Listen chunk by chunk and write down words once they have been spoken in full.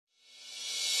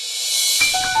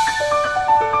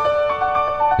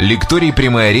Лекторий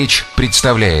 «Прямая речь»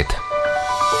 представляет.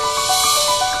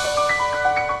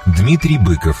 Дмитрий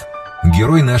Быков.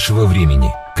 Герой нашего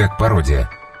времени. Как пародия.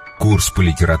 Курс по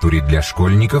литературе для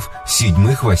школьников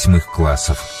 7-8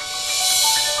 классов.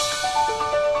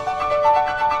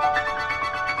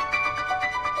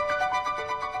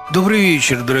 Добрый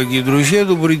вечер, дорогие друзья,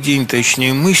 добрый день,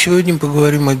 точнее. Мы сегодня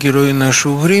поговорим о герое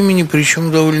нашего времени, причем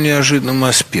в довольно неожиданном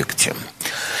аспекте.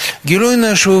 Герой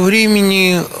нашего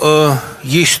времени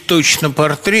есть точно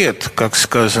портрет, как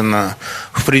сказано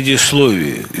в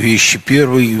предисловии вещи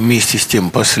первой и вместе с тем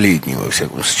последней, во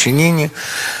всяком сочинении.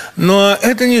 Но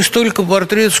это не столько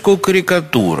портрет, сколько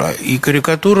карикатура. И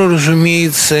карикатура,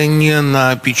 разумеется, не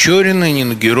на Печорина, не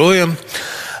на героя,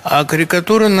 а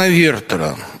карикатура на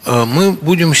Вертера. Мы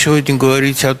будем сегодня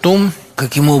говорить о том,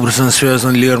 каким образом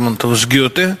связан Лермонтов с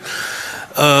Гёте,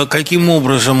 каким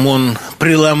образом он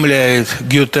преломляет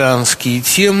гётеанские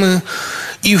темы,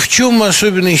 и в чем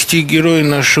особенности героя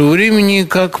нашего времени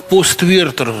как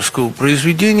поствертеровского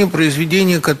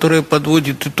произведения, которое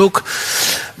подводит итог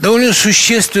довольно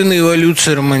существенной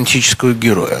эволюции романтического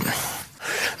героя.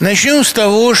 Начнем с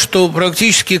того, что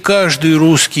практически каждый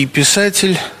русский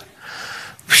писатель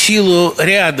в силу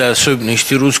ряда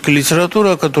особенностей русской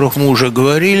литературы, о которых мы уже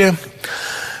говорили,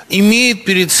 имеет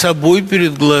перед собой,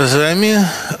 перед глазами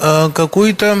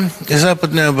какой-то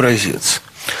западный образец.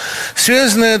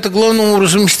 Связано это главным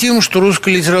образом с тем, что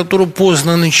русская литература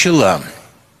поздно начала.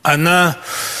 Она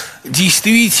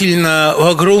действительно в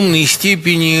огромной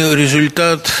степени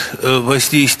результат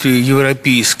воздействия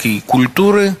европейской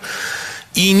культуры,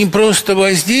 и не просто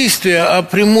воздействия, а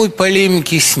прямой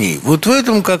полемики с ней. Вот в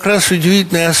этом как раз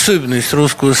удивительная особенность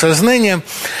русского сознания,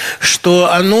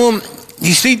 что оно,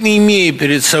 действительно имея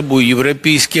перед собой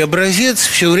европейский образец,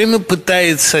 все время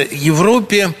пытается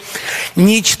Европе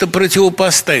нечто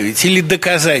противопоставить или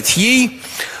доказать ей,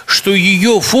 что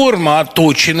ее форма,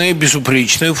 отточенная,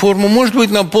 безупречная форма, может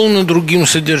быть наполнена другим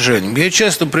содержанием. Я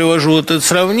часто привожу это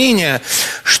сравнение,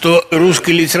 что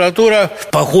русская литература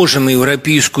похожа на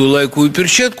европейскую лайковую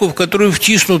перчатку, в которую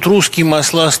втиснут русский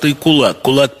масластый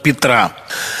кулак Петра.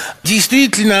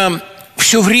 Действительно,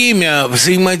 все время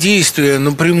взаимодействия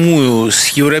напрямую с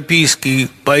европейской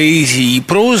поэзией и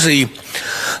прозой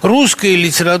русская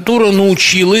литература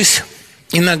научилась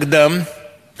иногда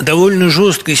довольно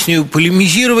жестко с ней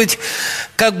полемизировать,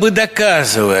 как бы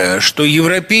доказывая, что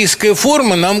европейская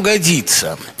форма нам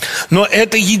годится. Но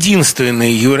это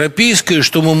единственное европейское,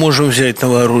 что мы можем взять на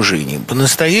вооружение.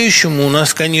 По-настоящему у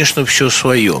нас, конечно, все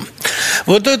свое.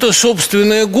 Вот эта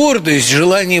собственная гордость,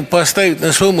 желание поставить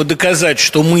на своем и доказать,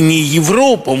 что мы не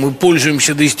Европа, мы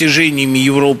пользуемся достижениями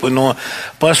Европы, но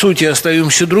по сути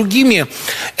остаемся другими,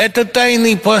 это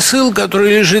тайный посыл,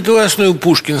 который лежит в основе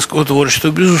пушкинского творчества,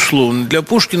 безусловно. Для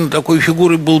Пушкина такой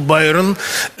фигурой был Байрон,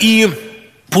 и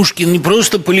Пушкин не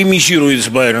просто полемизирует с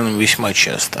Байроном весьма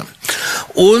часто,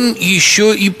 он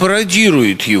еще и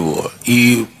пародирует его.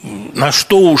 И на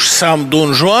что уж сам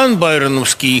Дон Жуан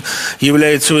байроновский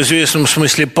является в известном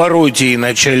смысле пародией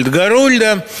на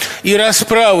Чайльд-Гарольда и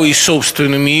расправой с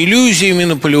собственными иллюзиями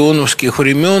наполеоновских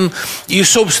времен и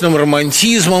собственным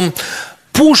романтизмом.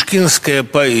 Пушкинская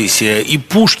поэзия и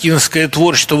пушкинское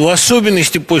творчество, в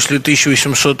особенности после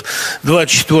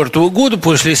 1824 года,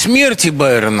 после смерти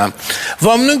Байрона,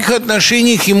 во многих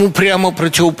отношениях ему прямо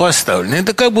противопоставлено.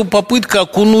 Это как бы попытка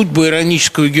окунуть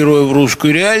байронического героя в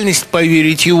русскую реальность,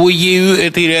 поверить ею,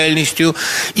 этой реальностью.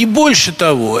 И больше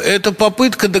того, это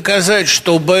попытка доказать,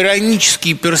 что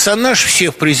байронический персонаж,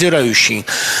 всех презирающий,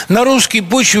 на русской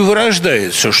почве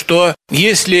вырождается, что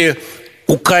если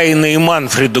у Каина и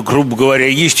Манфреда, грубо говоря,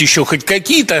 есть еще хоть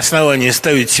какие-то основания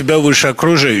ставить себя выше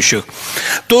окружающих,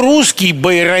 то русский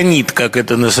байронит, как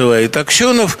это называет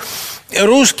Аксенов,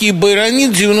 русский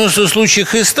байронит в 90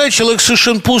 случаях из 100 человек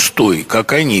совершенно пустой,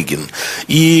 как Онегин.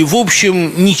 И, в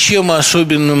общем, ничем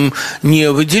особенным не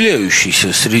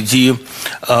выделяющийся среди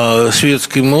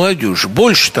светской молодежи.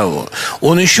 Больше того,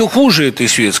 он еще хуже этой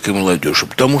светской молодежи,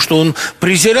 потому что он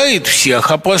презирает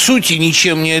всех, а по сути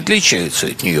ничем не отличается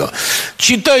от нее.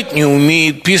 Читать не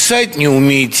умеет, писать не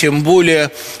умеет, тем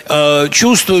более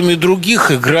чувствами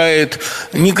других играет,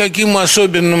 никаким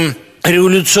особенным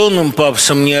революционным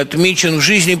пафосом не отмечен, в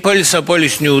жизни палец о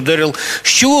палец не ударил. С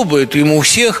чего бы это ему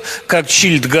всех, как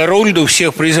Чайльд-Гарольду,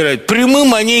 всех презирать?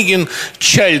 Прямым Онегин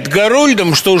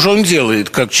Чайльд-Гарольдом, что же он делает,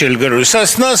 как Чайльд-Гарольд? Со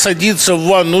сна садится в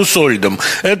ванну с Ольдом.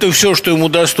 Это все, что ему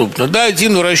доступно. Да,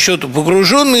 один в расчеты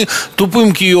погруженный,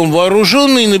 тупым кием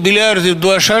вооруженный, на бильярде в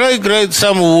 2 шара играет с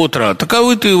самого утра.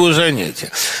 Таковы-то его занятия.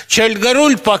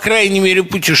 Чайльд-Гарольд, по крайней мере,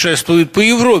 путешествует по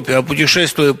Европе, а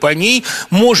путешествуя по ней,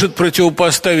 может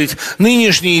противопоставить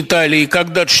нынешней Италии,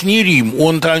 когда-шний Рим.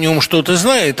 Он-то о нем что-то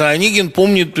знает, а Онегин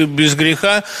помнит без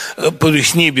греха, то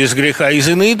есть не без греха, из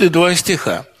Энеиды 2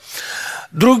 стиха.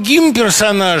 Другим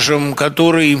персонажем,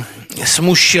 который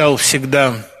смущал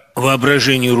всегда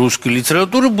воображение русской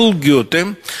литературы, был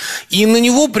Гёте, и на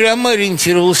него прямо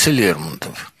ориентировался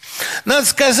Лермонтов. Надо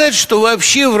сказать, что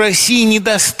вообще в России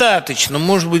недостаточно,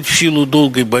 может быть, в силу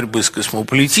долгой борьбы с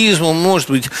космополитизмом, может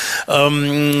быть,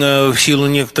 в силу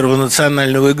некоторого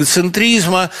национального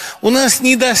эгоцентризма, у нас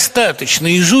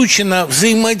недостаточно изучено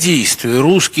взаимодействие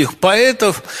русских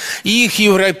поэтов и их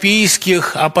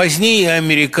европейских, а позднее и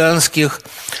американских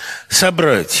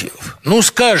собратьев. Ну,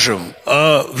 скажем,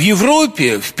 в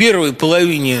Европе в первой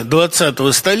половине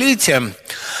 20-го столетия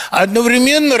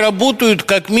одновременно работают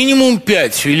как минимум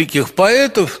 5 великих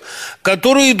поэтов,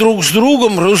 которые друг с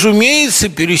другом, разумеется,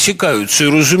 пересекаются и,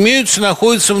 разумеется,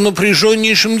 находятся в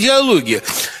напряженнейшем диалоге,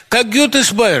 как Гёте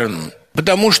с Байроном,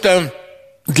 потому что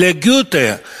для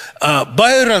Гёте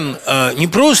Байрон не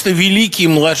просто великий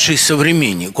младший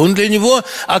современник, он для него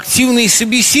активный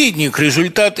собеседник,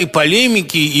 результат и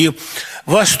полемики, и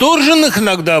восторженных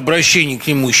иногда обращений к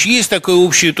нему. Есть такая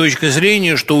общая точка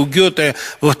зрения, что у Гёте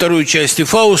во второй части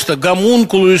 «Фауста»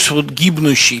 гомункулус, вот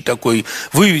гибнущий такой,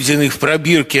 выведенный в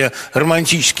пробирке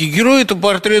романтический герой, это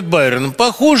портрет Байрона.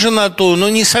 Похоже на то, но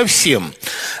не совсем.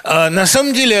 На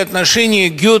самом деле отношения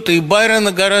Гёте и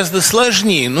Байрона гораздо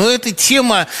сложнее, но эта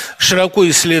тема, широко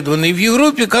исследованная в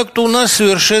Европе, как-то у нас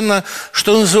совершенно,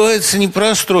 что называется, не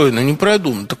простроена, не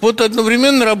продумана. Так вот,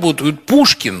 одновременно работают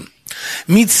Пушкин,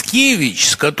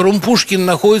 Мицкевич, с которым Пушкин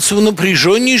находится в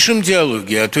напряженнейшем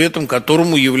диалоге, ответом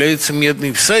которому является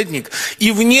 «Медный всадник»,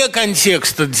 и вне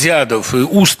контекста Дзядов и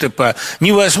Устепа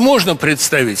невозможно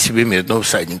представить себе «Медного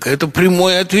всадника». Это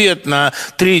прямой ответ на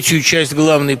третью часть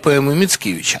главной поэмы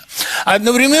Мицкевича.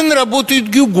 Одновременно работает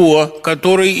Гюго,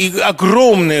 который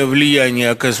огромное влияние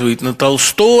оказывает на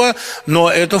Толстого, но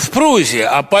это в прозе,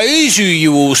 а поэзию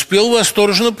его успел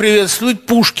восторженно приветствовать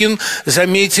Пушкин,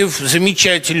 заметив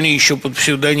замечательный еще под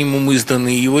псевдонимом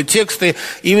изданные его тексты,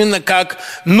 именно как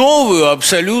новую,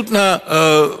 абсолютно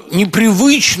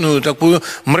непривычную, такую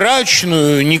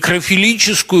мрачную,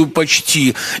 некрофилическую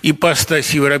почти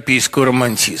ипостась европейского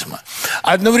романтизма.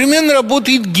 Одновременно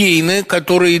работает Гейне,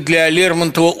 который для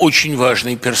Лермонтова очень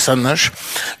важный персонаж.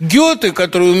 Гёте,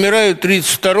 который умирает в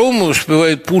 1932-м и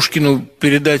успевает Пушкину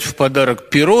передать в подарок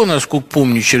перо, насколько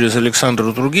помню, через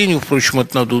Александру Тургеневу, впрочем,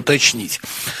 это надо уточнить.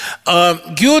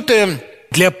 Гёте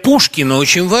для Пушкина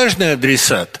очень важный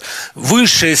адресат.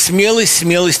 Высшая смелость,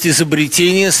 смелость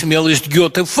изобретения, смелость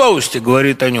Гёте в «Фаусте»,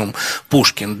 говорит о нем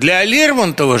Пушкин. Для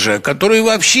Лермонтова же, который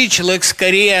вообще человек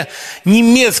скорее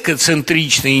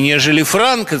немецкоцентричный, нежели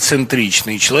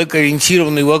франкоцентричный, человек,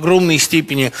 ориентированный в огромной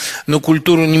степени на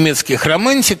культуру немецких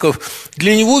романтиков,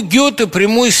 для него Гёте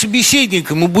прямой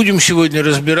собеседник. И мы будем сегодня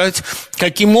разбирать,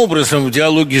 каким образом в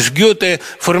диалоге с Гёте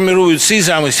формируется и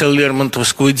замысел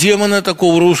лермонтовского демона,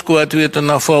 такого русского ответа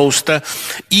на Фауста,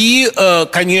 и,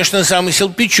 конечно,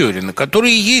 замысел Печорина,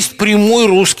 который есть прямой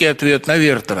русский ответ на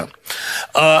Вертера.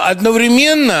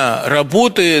 Одновременно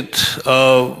работает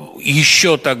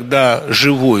еще тогда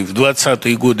живой в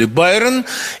 20-е годы Байрон,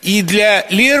 и для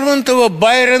Лермонтова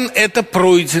Байрон – это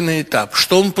пройденный этап,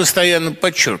 что он постоянно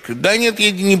подчеркивает. Да нет, я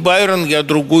не Байрон, я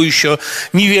другой еще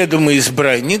неведомый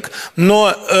избранник,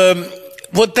 но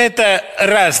вот эта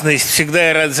разность, всегда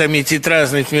я рад заметить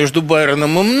разность между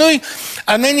Байроном и мной,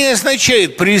 она не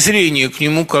означает презрение к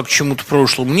нему как к чему-то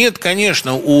прошлому. Нет,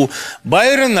 конечно, у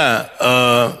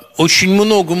Байрона очень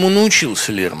многому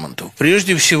научился Лермонтов.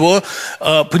 Прежде всего,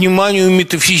 пониманию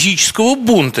метафизического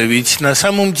бунта. Ведь на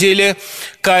самом деле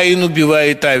Каин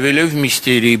убивает Авеля в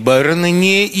 «Мистерии» Байрона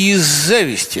не из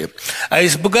зависти, а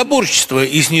из богоборчества,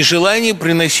 из нежелания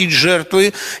приносить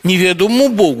жертвы неведомому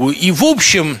Богу. И, в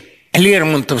общем,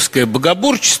 лермонтовское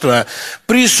богоборчество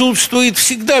присутствует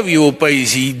всегда в его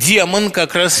поэзии. Демон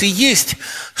как раз и есть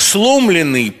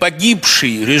сломленный,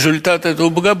 погибший результат этого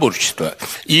богоборчества.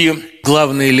 И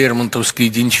главная лермонтовская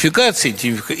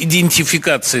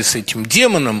идентификация с этим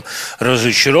демоном,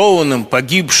 разочарованным,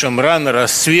 погибшим, рано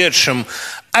расцветшим,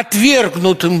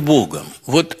 отвергнутым Богом.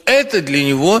 Вот это для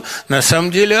него на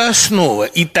самом деле основа.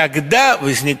 И тогда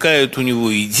возникает у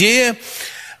него идея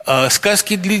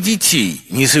сказки для детей,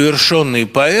 незавершенные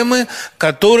поэмы,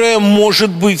 которая,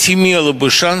 может быть, имела бы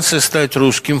шансы стать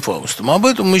русским Фаустом. Об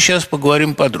этом мы сейчас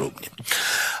поговорим подробнее.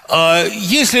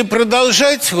 Если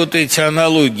продолжать вот эти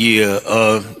аналогии,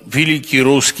 великие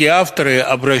русские авторы,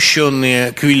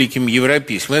 обращенные к великим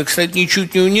европейцам, это, кстати,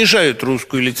 ничуть не унижает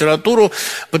русскую литературу,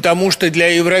 потому что для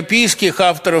европейских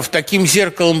авторов таким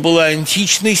зеркалом была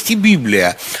античность и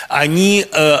Библия. Они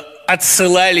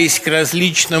отсылались к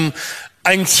различным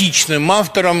античным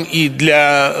авторам, и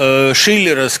для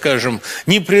Шиллера, скажем,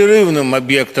 непрерывным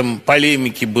объектом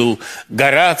полемики был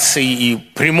Гораций, и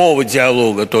прямого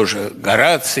диалога тоже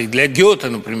Гораций. Для Гёте,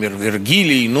 например,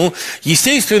 Вергилий. Ну,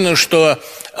 естественно, что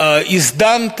и с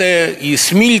Данте, и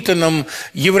с Мильтоном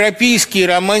европейские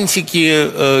романтики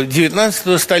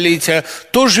XIX столетия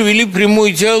тоже вели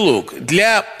прямой диалог.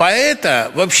 Для поэта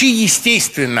вообще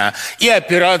естественно и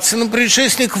опираться на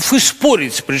предшественников, и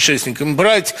спорить с предшественниками,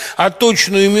 брать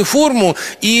отточенную ими форму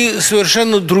и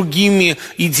совершенно другими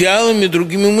идеалами,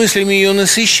 другими мыслями ее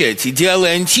насыщать. Идеалы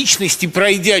античности,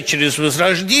 пройдя через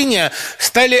Возрождение,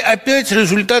 стали опять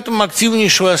результатом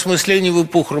активнейшего осмысления в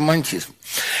эпоху романтизма.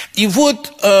 И вот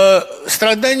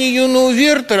 «Страдания юного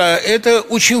Вертера» – это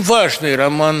очень важный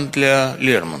роман для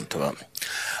Лермонтова.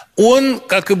 Он,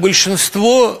 как и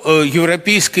большинство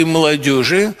европейской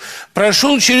молодежи,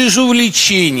 прошел через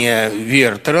увлечение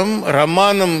Вертером,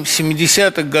 романом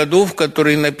 70-х годов,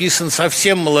 который написан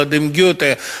совсем молодым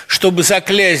Гёте, чтобы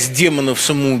заклясть демонов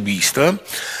самоубийства.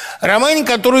 Романе,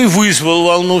 который вызвал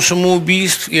волну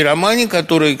самоубийств, и романе,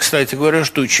 который, кстати говоря,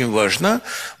 что очень важно,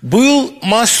 был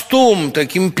мостом,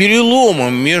 таким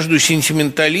переломом между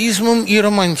сентиментализмом и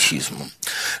романтизмом.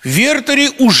 В Вертере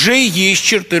уже есть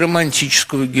черты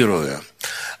романтического героя.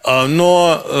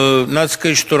 Но надо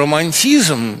сказать, что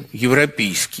романтизм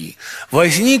европейский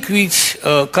возник ведь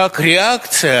как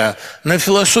реакция на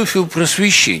философию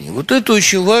просвещения. Вот это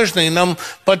очень важно, и нам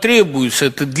потребуется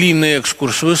этот длинный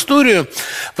экскурс в историю,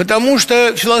 потому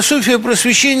что философия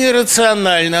просвещения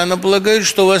рациональна. Она полагает,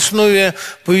 что в основе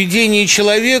поведения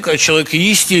человека, человека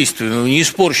естественного, не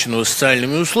испорченного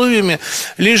социальными условиями,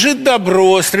 лежит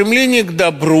добро, стремление к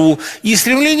добру и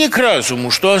стремление к разуму,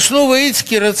 что основа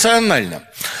этики рациональна.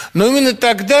 Но именно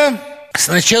тогда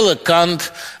сначала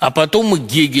Кант, а потом и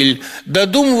Гегель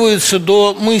додумываются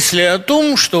до мысли о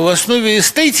том, что в основе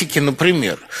эстетики,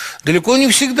 например, далеко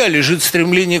не всегда лежит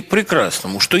стремление к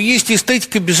прекрасному, что есть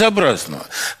эстетика безобразного.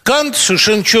 Кант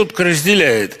совершенно четко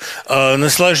разделяет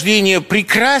наслаждение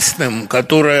прекрасным,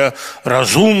 которое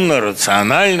разумно,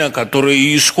 рационально,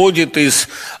 которое исходит из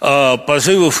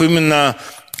позывов именно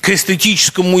к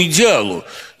эстетическому идеалу,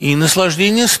 и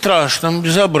наслаждение страшным,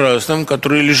 безобразным,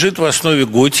 которое лежит в основе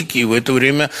готики, и в это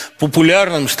время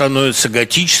популярным становится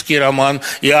готический роман,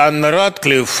 и Анна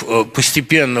Ратклифф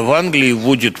постепенно в Англии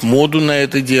вводит моду на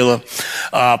это дело,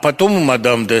 а потом и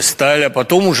мадам де Сталь, а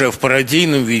потом уже в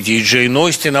пародийном виде и Джейн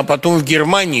Остин, а потом в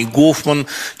Германии Гофман.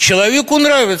 Человеку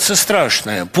нравится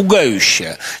страшное,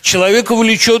 пугающее. Человека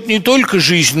влечет не только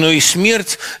жизнь, но и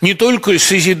смерть, не только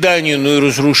созидание, но и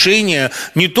разрушение,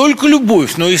 не только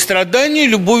любовь, но и страдания,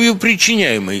 любовью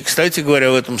причиняемой. И, кстати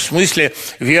говоря, в этом смысле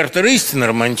Вертер истинно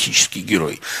романтический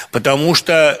герой, потому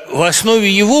что в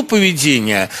основе его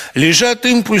поведения лежат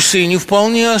импульсы не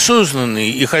вполне осознанные.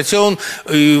 И хотя он,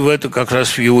 и это как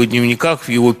раз в его дневниках, в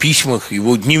его письмах, в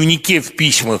его дневнике в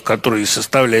письмах, которые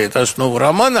составляют основу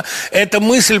романа, эта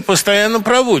мысль постоянно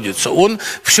проводится. Он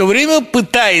все время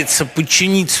пытается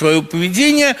подчинить свое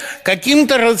поведение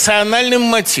каким-то рациональным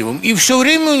мотивам, и все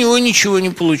время у него ничего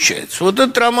не получается. Вот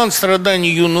этот роман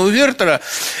 «Страдания юного Вертера»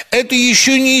 – это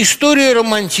еще не история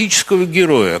романтического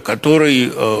героя,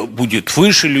 который будет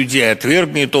выше людей,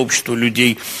 отвергнет общество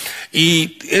людей.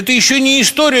 И это еще не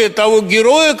история того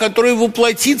героя, который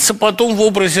воплотится потом в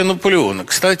образе Наполеона.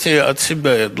 Кстати, от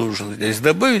себя я должен здесь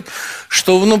добавить,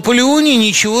 что в Наполеоне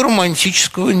ничего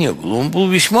романтического не было. Он был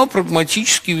весьма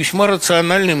прагматический, весьма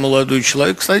рациональный молодой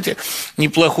человек, кстати,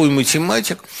 неплохой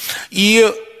математик. И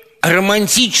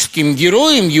романтическим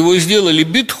героем его сделали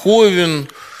Бетховен,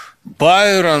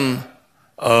 Байрон,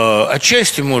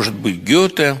 отчасти, может быть,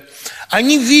 Гёте.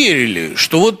 Они верили,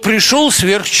 что вот пришел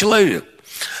сверхчеловек.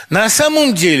 На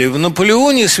самом деле в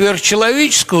Наполеоне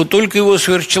сверхчеловеческого только его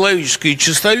сверхчеловеческое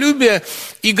честолюбие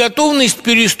и готовность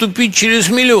переступить через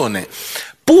миллионы.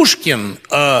 Пушкин,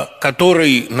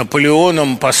 который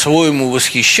Наполеоном по-своему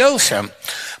восхищался,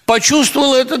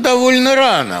 почувствовал это довольно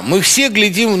рано. Мы все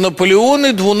глядим в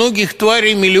Наполеоны, двуногих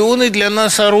тварей миллионы, для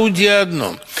нас орудие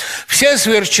одно. Вся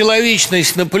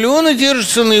сверхчеловечность Наполеона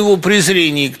держится на его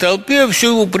презрении к толпе, а все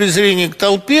его презрение к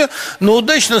толпе на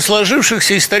удачно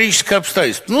сложившихся исторических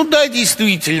обстоятельствах. Ну да,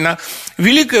 действительно,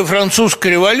 Великая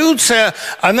Французская революция,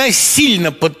 она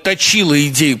сильно подточила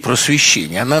идеи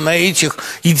просвещения. Она на этих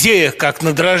идеях, как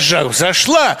на дрожжах,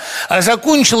 взошла, а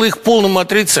закончила их полным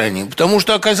отрицанием. Потому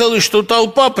что оказалось, что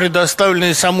толпа,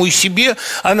 предоставленная самой себе,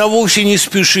 она вовсе не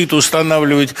спешит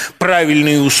устанавливать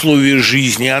правильные условия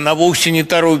жизни, она вовсе не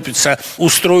торопится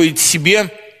устроить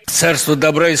себе царство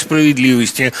добра и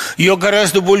справедливости. Ее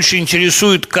гораздо больше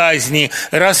интересуют казни,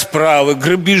 расправы,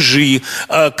 грабежи.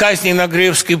 Казни на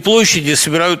Гревской площади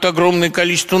собирают огромное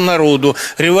количество народу.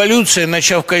 Революция,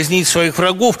 начав казнить своих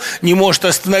врагов, не может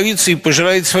остановиться и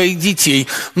пожирает своих детей.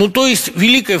 Ну, то есть,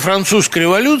 Великая Французская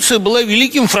революция была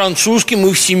великим французским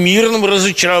и всемирным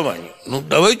разочарованием. Ну,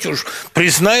 давайте уж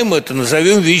признаем это,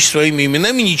 назовем вещи своими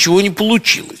именами, ничего не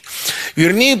получилось.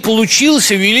 Вернее,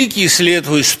 получился великий след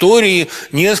в истории,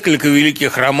 несколько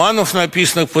великих романов,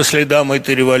 написанных по следам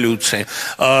этой революции,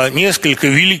 несколько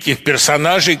великих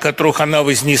персонажей, которых она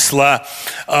вознесла.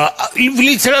 И в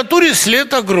литературе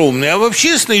след огромный, а в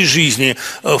общественной жизни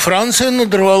Франция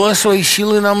надорвала свои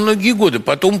силы на многие годы.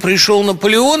 Потом пришел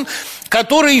Наполеон,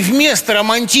 который вместо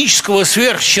романтического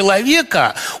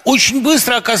сверхчеловека очень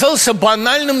быстро оказался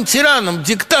банальным тираном,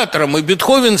 диктатором, и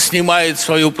Бетховен снимает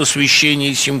свое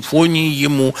посвящение симфонии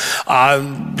ему, а,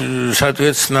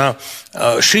 соответственно,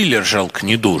 Шиллер, жалко,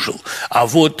 не дожил. А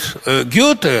вот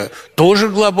Гёте тоже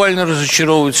глобально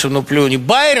разочаровывается в Наполеоне.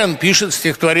 Байрон пишет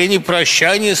стихотворение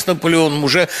 «Прощание с Наполеоном»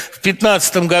 уже в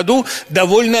 15 году,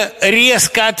 довольно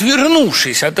резко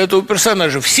отвернувшись от этого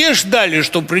персонажа. Все ждали,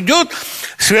 что придет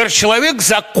сверхчеловек,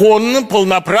 законно,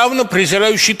 полноправно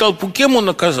презирающий толпу. Кем он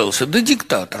оказался? Да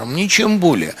диктатором, ничем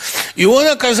более. И он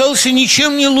оказался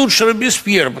ничем не лучше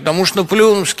Робеспьера, потому что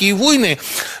наполеоновские войны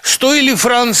стоили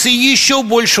Франции еще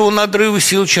большего надрыва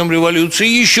сил, чем революция,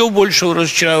 еще большего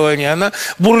разочарования. Она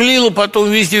бурлила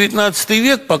потом весь XIX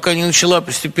век, пока не начала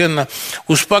постепенно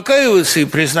успокаиваться и,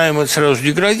 признаем это, сразу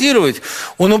деградировать.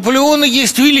 У Наполеона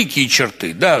есть великие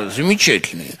черты, да,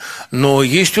 замечательные, но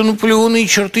есть у Наполеона и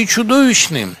черты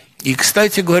чудовищные. И,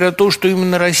 кстати говоря, то, что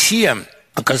именно Россия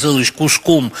оказалась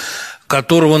куском,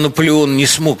 которого Наполеон не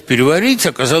смог переварить,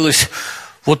 оказалось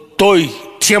вот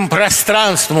тем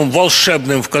пространством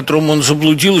волшебным, в котором он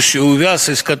заблудился и увяз,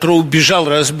 из которого бежал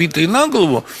разбитый на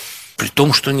голову, при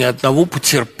том, что ни одного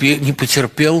не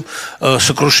потерпел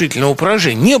сокрушительного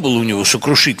поражения. Не было у него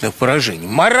сокрушительных поражений.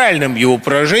 Моральным его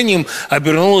поражением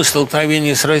обернулось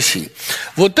столкновение с Россией.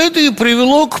 Вот это и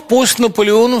привело к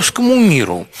постнаполеоновскому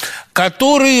миру,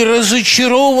 который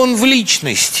разочарован в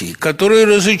личности, который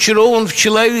разочарован в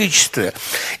человечестве.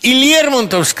 И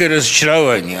лермонтовское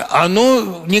разочарование,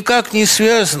 оно никак не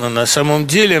связано на самом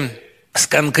деле с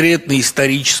конкретной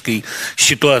исторической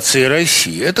ситуацией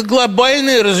России. Это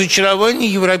глобальное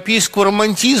разочарование европейского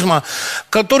романтизма,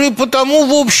 который потому,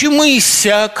 в общем, и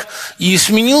иссяк, и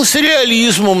сменился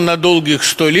реализмом на долгих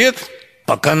 100 лет,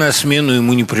 пока на смену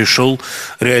ему не пришел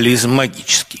реализм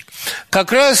магический.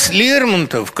 Как раз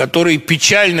Лермонтов, который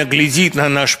печально глядит на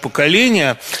наше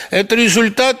поколение, это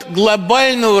результат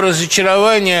глобального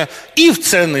разочарования и в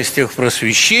ценностях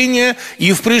просвещения,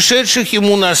 и в пришедших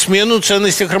ему на смену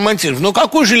ценностях романтизма. Но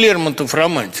какой же Лермонтов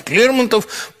романтик? Лермонтов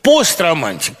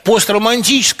постромантик.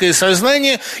 Постромантическое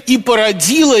сознание и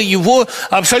породило его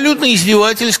абсолютно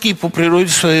издевательский по природе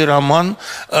своей роман,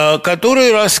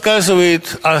 который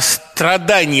рассказывает о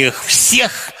страданиях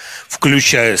всех,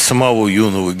 включая самого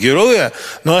юного героя,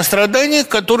 но о страданиях,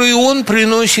 которые он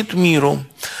приносит миру.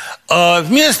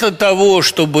 Вместо того,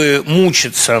 чтобы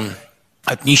мучиться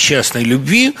от несчастной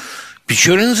любви,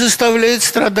 Печорин заставляет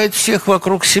страдать всех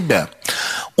вокруг себя.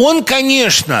 Он,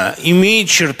 конечно, имеет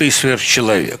черты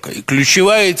сверхчеловека. И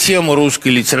ключевая тема русской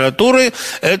литературы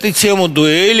 – это тема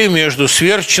дуэли между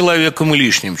сверхчеловеком и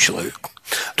лишним человеком.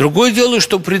 Другое дело,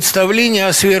 что представление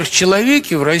о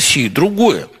сверхчеловеке в России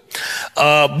другое.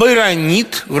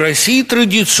 Байронит в России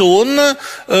традиционно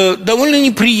довольно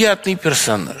неприятный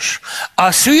персонаж.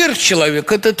 А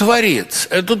сверхчеловек – это творец.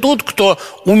 Это тот, кто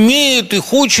умеет и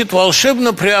хочет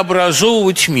волшебно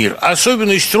преобразовывать мир.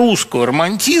 Особенность русского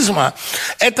романтизма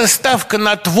 – это ставка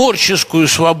на творческую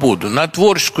свободу, на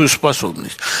творческую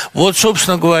способность. Вот,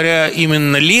 собственно говоря,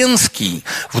 именно Ленский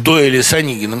в дуэли с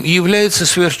Онегиным и является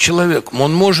сверхчеловеком.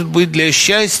 Он может быть для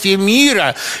счастья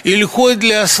мира или хоть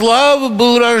для славы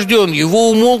был рожден.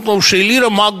 Его умолкнувшая лира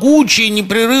могучий,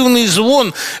 непрерывный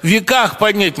звон в веках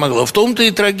поднять могла. В том-то и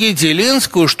трагедия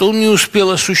Ленского, что он не успел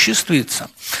осуществиться.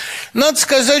 Надо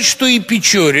сказать, что и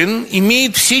Печорин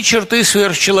имеет все черты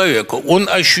сверхчеловека. Он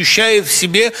ощущает в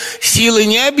себе силы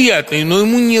необъятные, но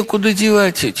ему некуда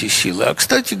девать эти силы. А,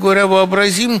 кстати говоря,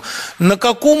 вообразим, на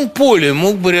каком поле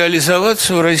мог бы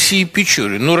реализоваться в России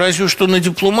Печорин? Ну, разве что на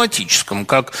дипломатическом,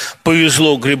 как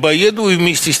повезло Грибоедову и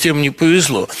вместе с тем не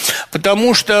повезло.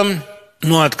 Потому что,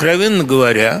 откровенно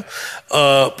говоря,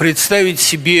 представить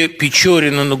себе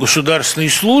Печорина на государственной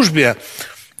службе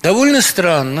Довольно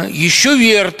странно. Еще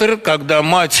Вертер, когда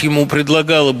мать ему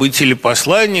предлагала быть или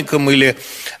посланником, или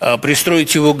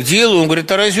пристроить его к делу, он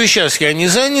говорит: а разве сейчас я не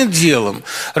занят делом?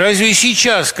 Разве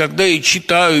сейчас, когда я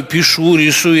читаю, пишу,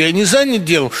 рисую, я не занят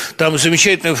делом? Там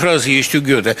замечательная фраза есть у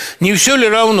Гёте: не все ли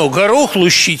равно, горох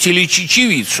лущить или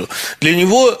чечевицу? Для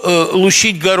него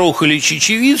лущить горох или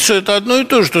чечевицу – это одно и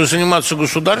то же, что заниматься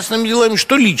государственными делами,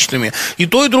 что личными. И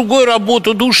то, и другое –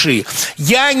 работа души.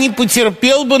 Я не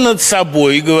потерпел бы над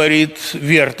собой, говорит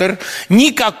Вертер,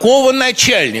 никакого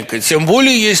начальника. Тем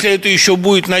более, если это еще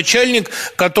будет начальник,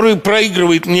 который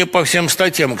проигрывает мне по всем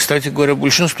статьям. Кстати говоря,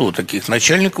 большинство таких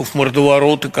начальников,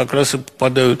 мордовороты, как раз и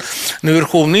попадают на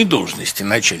верховные должности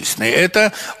начальственные.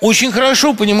 Это очень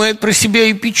хорошо понимает про себя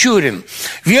и Печорин.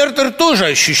 Вертер тоже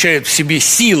ощущает в себе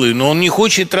силы, но он не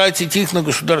хочет тратить их на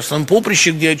государственном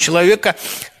поприще, где от человека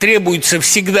требуется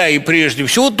всегда и прежде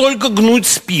всего только гнуть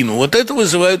спину. Вот это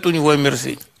вызывает у него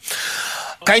омерзение.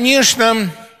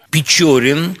 Конечно,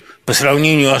 Печорин, по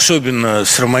сравнению особенно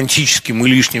с романтическим и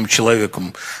лишним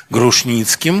человеком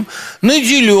Грушницким,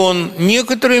 наделен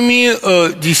некоторыми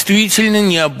действительно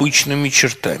необычными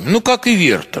чертами. Ну, как и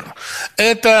Вертер.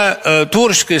 Это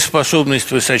творческая способность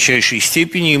в высочайшей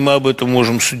степени, и мы об этом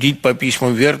можем судить по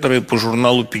письмам Вертера и по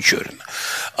журналу Печорина.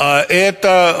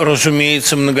 Это,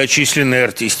 разумеется, многочисленные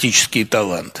артистические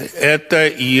таланты. Это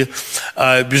и,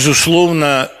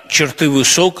 безусловно, черты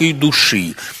высокой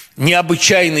души,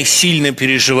 необычайно сильно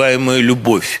переживаемая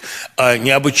любовь,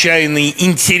 необычайный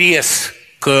интерес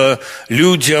к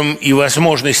людям и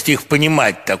возможность их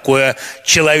понимать, такое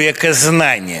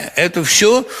человекознание. Это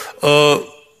все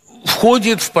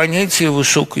входит в понятие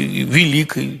высокой,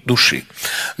 великой души.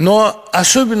 Но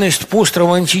особенность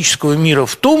постромантического мира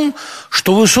в том,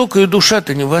 что высокая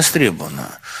душа-то не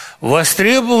востребована.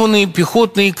 Востребованы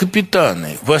пехотные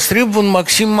капитаны. Востребован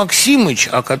Максим Максимыч,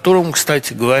 о котором,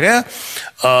 кстати говоря,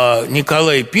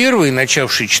 Николай I,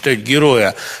 начавший читать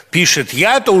 «Героя», пишет: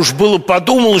 «Я-то уж было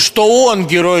подумал, что он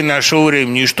герой нашего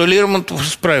времени, и что Лермонтов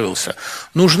справился».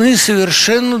 Нужны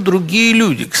совершенно другие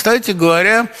люди. Кстати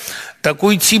говоря,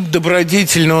 такой тип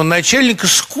добродетельного начальника,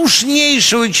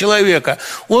 скучнейшего человека,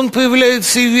 он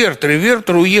появляется и в Вертере.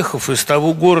 Вертер, уехав из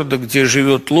того города, где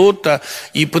живет Лотта,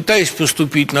 и пытаясь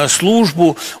поступить на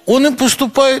службу, он и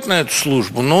поступает на эту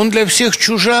службу, но он для всех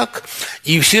чужак,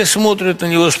 и все смотрят на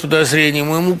него с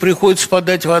подозрением, ему приходится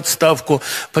подать в отставку,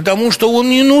 потому что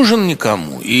он не нужен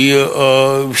никому, и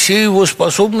все его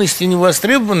способности не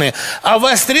востребованы, а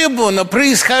востребовано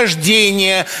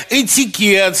происхождение,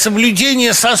 этикет,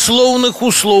 соблюдение сословных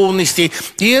условностей.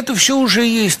 И это все уже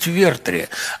есть в Вертере.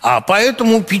 А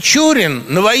поэтому Печорин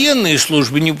на военной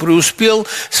службе не преуспел,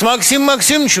 с Максимом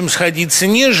Максимовичем сходиться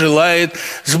не желает,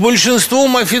 с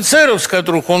большинством офицеров, с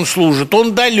которых он служит,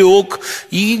 он далек.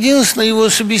 И единственный его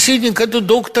собеседник – это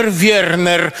доктор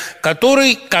Вернер,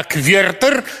 который, как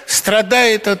Вертер,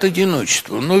 страдает от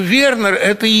одиночества. Но Вернер –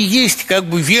 это и есть как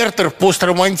бы Вертер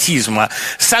постромантизма,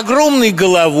 с огромной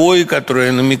головой,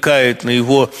 которая намекает на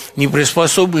его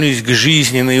неприспособленность к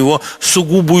жизни, на его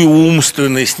сугубую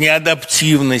умственность,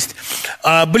 неадаптивность,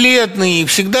 бледный,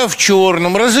 всегда в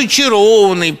черном,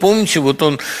 разочарованный. Помните, вот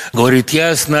он говорит: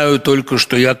 «Я знаю только,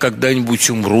 что я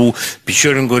когда-нибудь умру».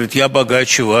 Печорин говорит: «Я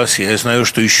богаче вас, я знаю,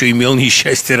 что еще имел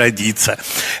несчастье родиться».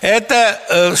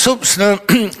 Это, собственно,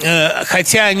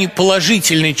 хотя они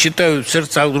положительно читают в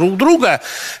сердцах друг друга,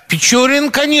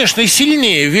 Печорин, конечно,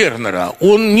 сильнее Вернера.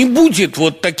 Он не будет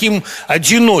вот таким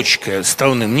одиночкой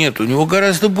отставным. Нет, у него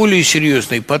гораздо более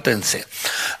серьезные потенции.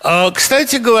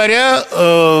 Кстати говоря,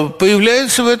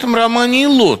 появляется в этом романе и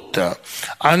Лотта.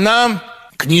 Она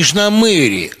княжна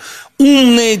Мэри.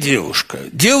 Умная девушка,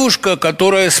 девушка,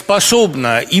 которая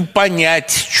способна и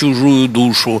понять чужую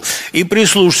душу, и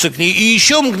прислушаться к ней. И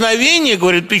еще мгновение,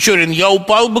 говорит Печорин, я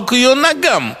упал бы к ее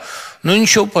ногам. Но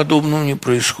ничего подобного не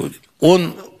происходит.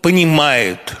 Он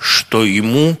понимает, что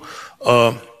ему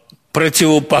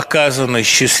противопоказана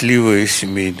счастливая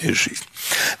семейная жизнь.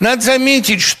 Надо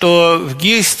заметить, что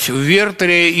есть в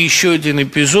Вертере еще один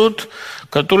эпизод,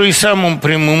 который самым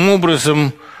прямым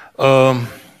образом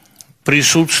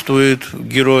присутствует в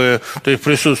 «Герое», то есть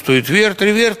присутствует в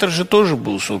Вертере. Вертер же тоже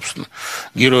был, собственно,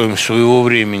 героем своего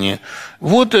времени.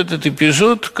 Вот этот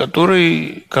эпизод,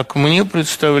 который, как мне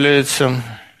представляется,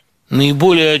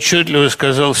 наиболее отчетливо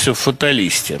сказался в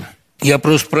 «Фаталисте». Я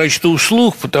просто прочту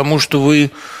вслух, потому что вы,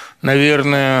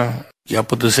 наверное, я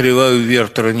подозреваю,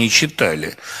 Вертера не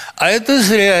читали. А это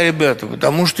зря, ребята,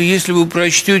 потому что если вы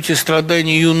прочтете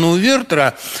 «Страдания юного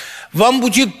Вертера», вам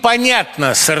будет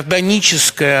понятна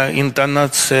сардоническая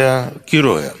интонация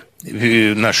героя.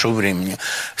 нашего времени.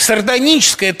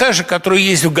 Сардоническая, та же, которая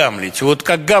есть в «Гамлете». Вот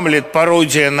как «Гамлет»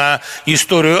 пародия на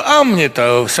историю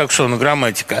Амлета, Саксона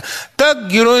грамматика, так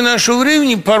 «Герой нашего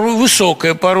времени» порой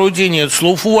высокая пародия, нет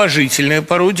слов, уважительная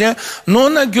пародия, но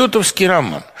на гетовский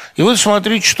роман. И вот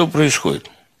смотрите, что происходит.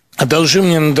 «Одолжи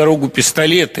мне на дорогу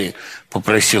пистолеты», —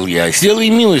 попросил я. «Сделай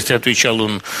милость», — отвечал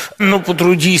он, — «но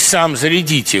потрудись сам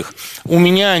зарядить их. У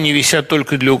меня они висят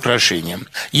только для украшения».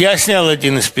 Я снял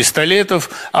один из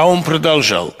пистолетов, а он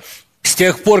продолжал. «С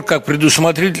тех пор, как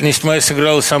предусмотрительность моя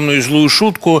сыграла со мной злую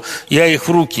шутку, я их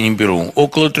в руки не беру.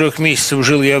 Около 3 месяцев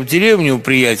жил я в деревне у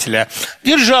приятеля,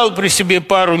 держал при себе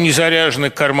пару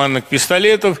незаряженных карманных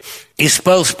пистолетов и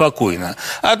спал спокойно.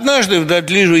 Однажды в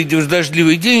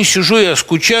дождливый день сижу я,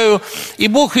 скучаю, и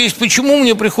бог весть почему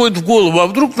мне приходит в голову, а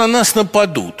вдруг на нас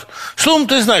нападут. Словом,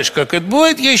 ты знаешь, как это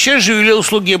бывает. Я сейчас же велел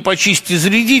слуге почистить и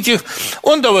зарядить их.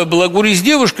 Он давай балагурить с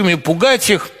девушками, пугать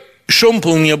их.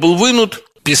 Шомпол не был вынут.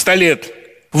 Пистолет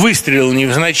выстрелил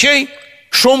невзначай,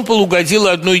 шомпол угодил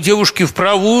одной девушке в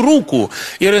правую руку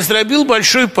и раздробил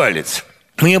большой палец.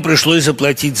 Мне пришлось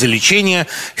заплатить за лечение.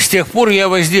 С тех пор я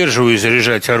воздерживаюсь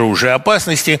заряжать оружие.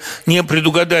 Опасности не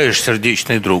предугадаешь,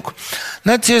 сердечный друг.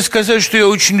 Надо тебе сказать, что я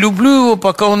очень люблю его,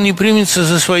 пока он не примется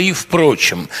за свои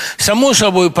впрочем. Само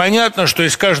собой понятно, что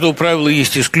из каждого правила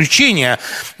есть исключения,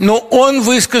 но он,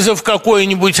 высказав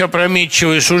какое-нибудь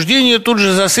опрометчивое суждение, тут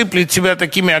же засыплет тебя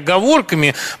такими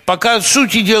оговорками, пока от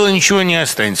сути дела ничего не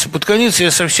останется. Под конец я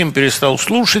совсем перестал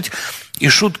слушать, и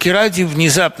шутки ради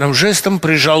внезапным жестом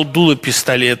прижал дуло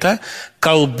пистолета к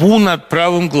колбу над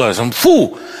правым глазом.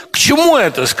 «Фу! К чему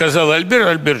это?» — сказал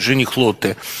Альберт, жених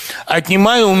Лотты.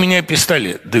 «Отнимаю у меня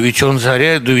пистолет». «Да ведь он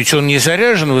не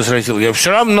заряжен», — возразил я. «Все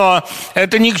равно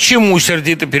это ни к чему», —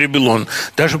 сердито перебил он.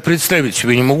 «Даже представить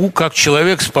себе не могу, как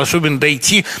человек способен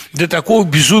дойти до такого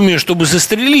безумия, чтобы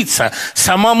застрелиться.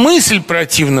 Сама мысль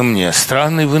противна мне».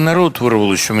 «Странный вы народ», —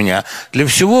 вырвалось у меня. «Для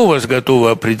всего у вас готово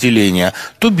определение.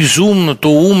 То безумно, то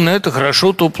умно, это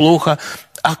хорошо, то плохо.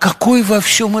 А какой во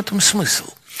всем этом смысл?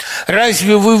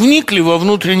 Разве вы вникли во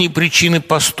внутренние причины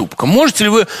поступка? Можете ли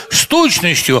вы с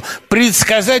точностью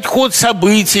предсказать ход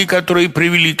событий, которые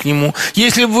привели к нему?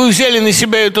 Если бы вы взяли на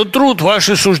себя этот труд,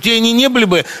 ваши суждения не были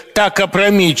бы так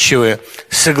опрометчивы».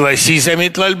 «Согласись», —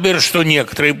 заметил Альберт, — «что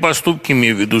некоторые поступки,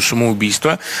 имею в виду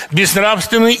самоубийство,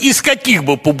 безнравственны, из каких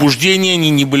бы побуждений они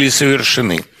ни были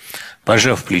совершены».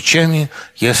 Пожав плечами,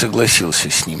 я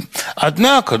согласился с ним.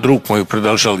 «Однако, друг мой, —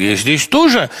 продолжал я, — здесь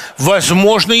тоже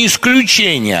возможны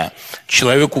исключения».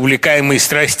 «Человек, увлекаемый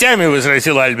страстями, —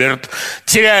 возразил Альберт, —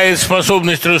 теряет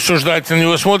способность рассуждать, на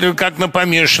него смотрят, как на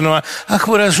помешанного». «Ах,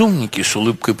 вы разумники! — с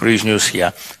улыбкой произнес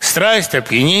я. — Страсть,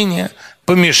 опьянение,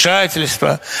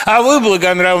 помешательство. А вы,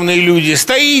 благонравные люди,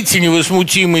 стоите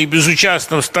невозмутимые,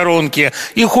 безучастно в сторонке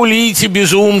и хулите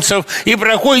безумцев, и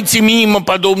проходите мимо,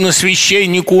 подобно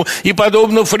священнику, и,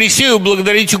 подобно фарисею,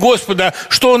 благодарите Господа,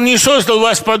 что Он не создал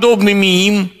вас подобными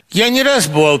им». Я не раз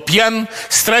бывал пьян,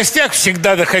 в страстях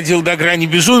всегда доходил до грани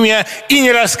безумия и не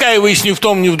раскаиваясь ни в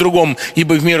том, ни в другом,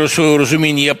 ибо в меру своего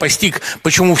разумения я постиг,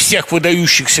 почему всех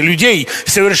выдающихся людей,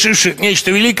 совершивших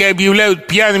нечто великое, объявляют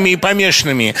пьяными и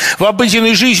помешанными. В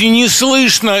обыденной жизни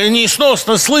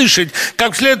несносно слышать,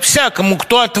 как вслед всякому,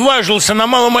 кто отважился на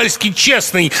маломальски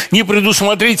честный,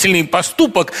 непредусмотрительный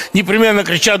поступок, непременно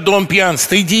кричат: «Дом пьян!»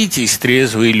 Стыдитесь,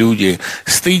 трезвые люди,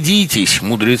 стыдитесь,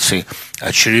 мудрецы.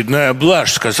 «Очередная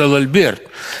блажь», — сказал Альберт.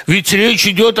 «Ведь речь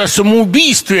идет о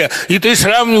самоубийстве, и ты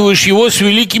сравниваешь его с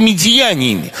великими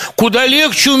деяниями. Куда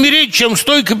легче умереть, чем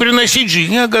стойко переносить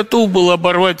жизнь». Я готов был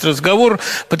оборвать разговор,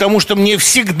 потому что мне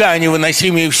всегда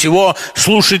невыносимее всего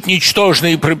слушать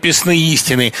ничтожные прописные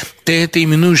истины. «Ты это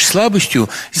именуешь слабостью?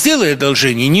 Сделай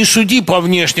одолжение, не суди по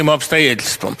внешним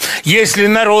обстоятельствам. Если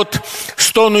народ,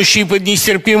 стонущий под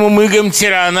нестерпимым игом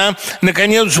тирана,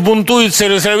 наконец взбунтуется и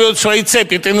разорвет свои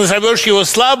цепи, ты назовешь его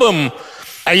слабым?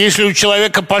 А если у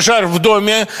человека пожар в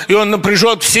доме, и он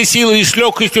напряжет все силы и с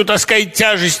легкостью таскает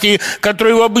тяжести,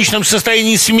 которые в обычном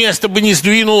состоянии с места бы не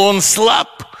сдвинул, он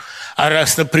слаб? А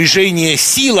раз напряжение –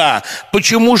 сила,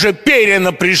 почему же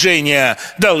перенапряжение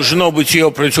должно быть ее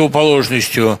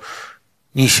противоположностью?»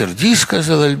 «Не сердись, —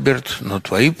 сказал Альберт, — но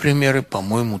твои примеры,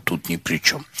 по-моему, тут ни при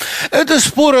чем. Это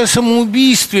спор о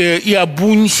самоубийстве и о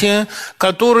бунте,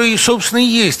 который, собственно, и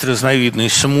есть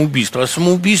разновидность самоубийства, а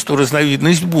самоубийство –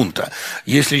 разновидность бунта.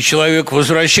 Если человек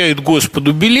возвращает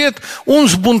Господу билет, он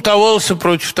сбунтовался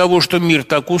против того, что мир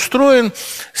так устроен,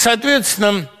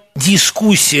 соответственно,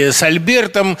 дискуссия с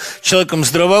Альбертом, человеком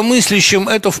здравомыслящим,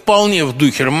 это вполне в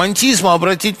духе романтизма.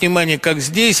 Обратите внимание, как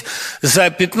здесь за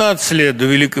 15 лет до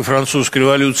Великой Французской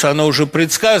революции она уже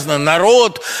предсказана.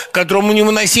 Народ, которому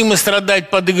невыносимо страдать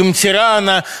под игом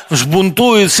тирана,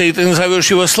 взбунтуется, и ты назовешь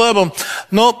его слабым.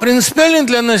 Но принципиально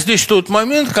для нас здесь тот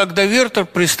момент, когда Вертер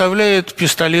приставляет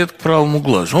пистолет к правому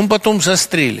глазу. Он потом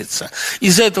застрелится.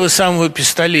 Из этого самого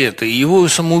пистолета и его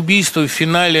самоубийство в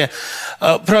финале,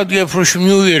 правда, я, впрочем,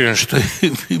 не уверен, что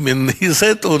именно из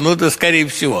этого, но это скорее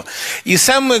всего. И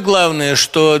самое главное,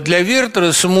 что для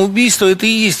Вертера самоубийство – это и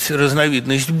есть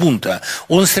разновидность бунта.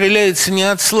 Он стреляется не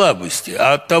от слабости,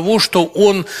 а от того, что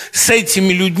он с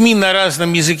этими людьми на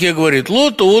разном языке говорит: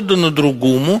 Лотта отдана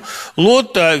другому,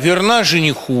 Лотта верна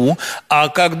жениху, а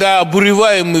когда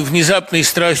обуреваемый внезапной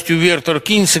страстью Вертер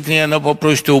кинется к ней, она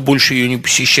попросит его больше ее не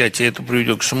посещать, и это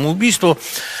приведет к самоубийству.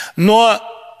 Но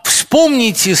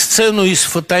вспомните сцену из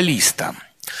 «Фаталиста».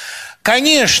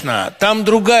 Конечно, там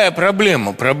другая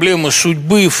проблема. Проблема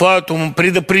судьбы, фатума,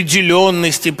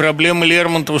 предопределенности, проблема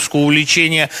лермонтовского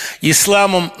увлечения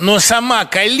исламом. Но сама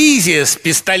коллизия с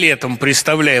пистолетом,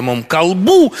 приставляемым к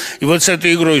лбу, и вот с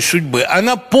этой игрой судьбы,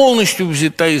 она полностью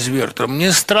взята из Вертера.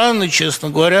 Мне странно, честно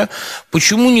говоря,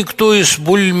 почему никто из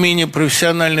более-менее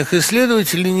профессиональных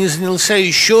исследователей не занялся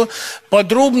еще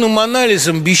подробным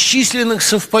анализом бесчисленных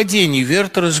совпадений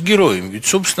Вертера с героем. Ведь,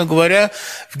 собственно говоря,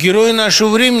 в «Герое нашего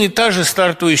времени» та же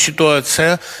стартовая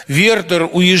ситуация. Вертер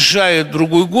уезжает в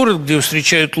другой город, где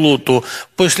встречает Лотту,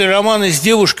 после романа с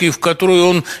девушкой, в которой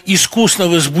он искусно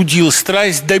возбудил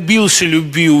страсть, добился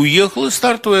любви и уехал.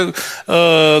 Стартовая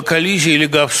коллизия или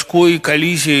Говской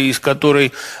коллизия, из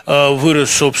которой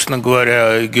вырос, собственно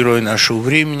говоря, герой нашего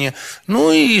времени.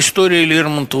 Ну и история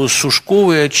Лермонтова с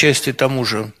Сушковой отчасти тому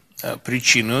же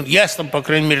причины. Ясно, по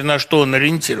крайней мере, на что он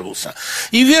ориентировался.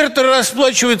 И Вертер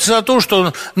расплачивается за то, что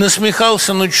он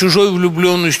насмехался над чужой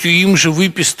влюбленностью, им же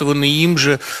выпистыванной, им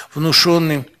же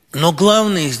внушенной. Но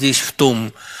главное здесь в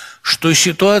том, что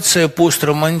ситуация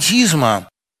постромантизма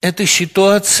 – это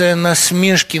ситуация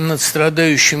насмешки над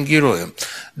страдающим героем.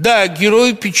 Да,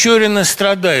 герой Печорина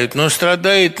страдает, но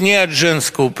страдает не от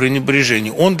женского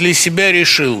пренебрежения. Он для себя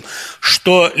решил,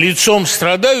 что лицом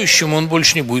страдающим он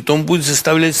больше не будет, он будет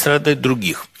заставлять страдать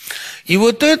других. И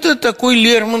вот это такой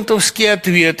лермонтовский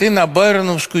ответ и на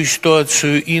байроновскую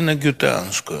ситуацию, и на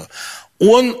гютеанскую.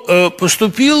 Он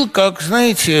поступил, как,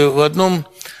 знаете, в одном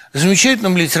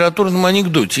замечательном литературном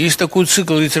анекдоте. Есть такой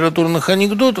цикл литературных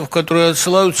анекдотов, которые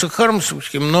отсылаются к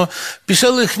хармсовским, но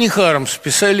писал их не Хармс,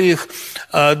 писали их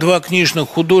два книжных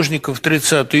художника в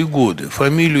 30-е годы.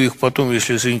 Фамилию их потом,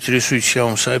 если заинтересуетесь, я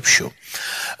вам сообщу.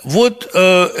 Вот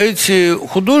эти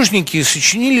художники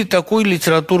сочинили такой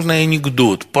литературный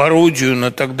анекдот, пародию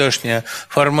на тогдашнее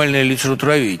формальное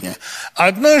литературоведение.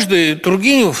 Однажды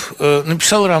Тургенев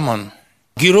написал роман.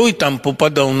 Герой там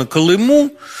попадал на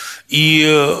Колыму, и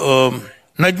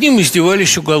над ним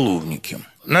издевались уголовники.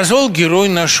 Назвал «Герой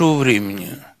нашего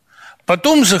времени».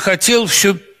 Потом захотел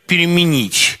все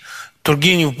переменить.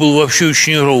 Тургенев был вообще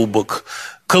очень робок.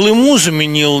 Колыму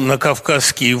заменил на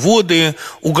Кавказские воды,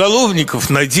 уголовников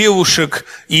на девушек.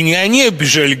 И не они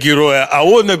обижали героя, а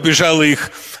он обижал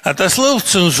их. Отослал в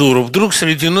цензуру, вдруг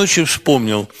среди ночи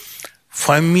вспомнил.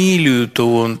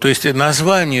 Фамилию-то он, то есть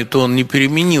название-то он не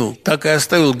переменил, так и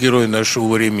оставил «Герой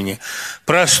нашего времени».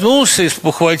 Проснулся,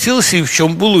 спохватился и в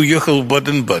чем был уехал в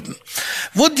Баден-Баден.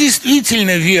 Вот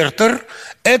действительно Вертер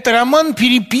 – это роман,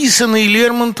 переписанный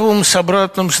Лермонтовым с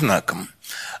обратным знаком.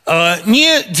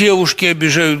 Не девушки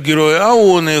обижают героя, а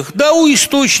он их. Да, у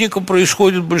источника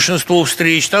происходит большинство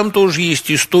встреч, там тоже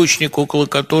есть источник, около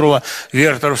которого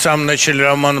Вертер в самом начале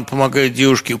романа помогает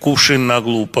девушке кувшин на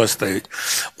голову поставить.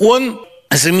 Он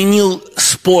заменил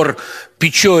спор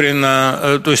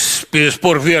Печорина, то есть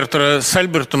спор Вертера с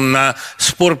Альбертом на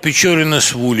спор Печорина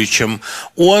с Вуличем.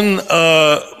 Он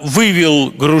вывел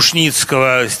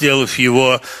Грушницкого, сделав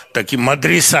его таким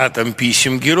адресатом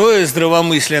писем героя,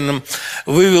 здравомысленным,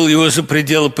 вывел его за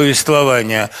пределы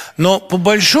повествования. Но по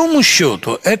большому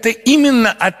счету это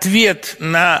именно ответ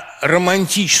на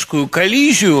романтическую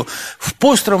коллизию в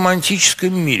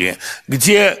постромантическом мире,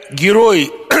 где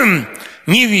герой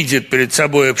не видит перед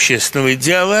собой общественного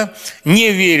идеала,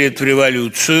 не верит в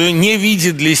революцию, не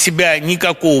видит для себя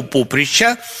никакого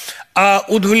поприща, а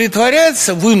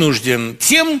удовлетворяться вынужден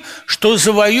тем, что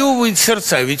завоевывает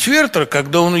сердца. Ведь Вертер,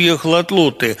 когда он уехал от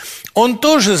Лотты, он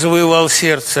тоже завоевал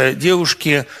сердце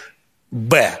девушки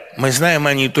Б. Мы знаем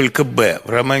о ней только Б. В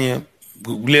романе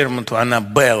Лермонтова она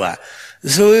Белла.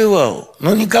 Завоевал,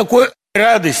 но никакой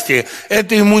радости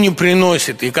это ему не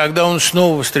приносит. И когда он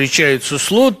снова встречается с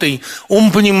Лоттой,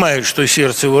 он понимает, что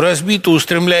сердце его разбито,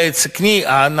 устремляется к ней,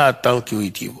 а она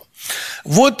отталкивает его.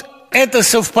 Вот это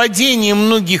совпадение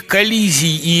многих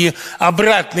коллизий и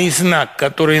обратный знак,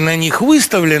 который на них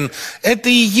выставлен, это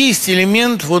и есть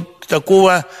элемент вот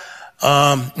такого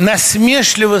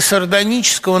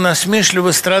насмешливо-сардонического,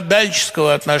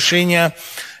 насмешливо-страдальческого отношения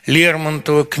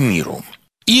Лермонтова к миру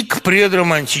и к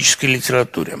предромантической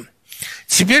литературе.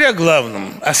 Теперь о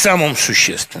главном, о самом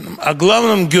существенном, о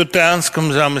главном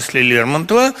гётеанском замысле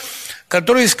Лермонтова,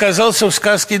 который сказался в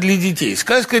 «Сказке для детей».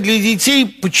 «Сказка для детей»,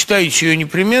 почитайте ее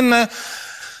непременно,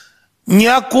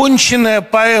 неоконченная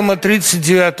поэма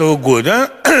 1939 года.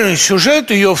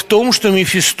 Сюжет ее в том, что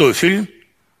Мефистофель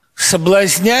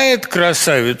соблазняет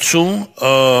красавицу,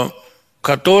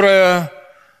 которая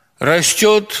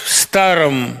растет в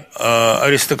старом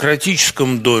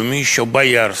аристократическом доме, еще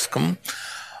боярском.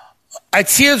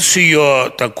 Отец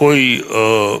ее такой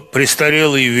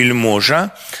престарелый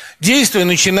вельможа. Действие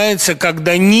начинается,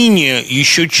 когда Нине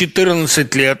еще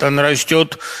 14 лет, она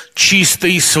растет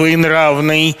чистой,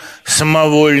 своенравной,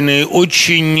 самовольной,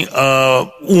 очень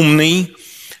умной,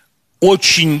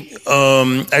 очень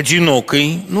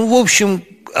одинокой. Ну, в общем,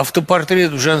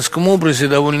 автопортрет в женском образе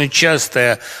довольно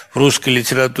частая в русской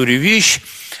литературе вещь.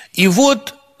 И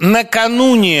вот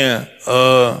накануне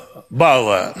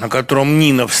бала, на котором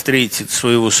Нина встретит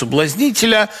своего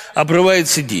соблазнителя,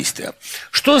 обрывается действие.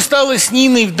 Что стало с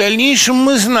Ниной в дальнейшем,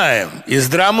 мы знаем из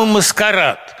драмы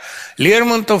 «Маскарад».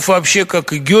 Лермонтов вообще,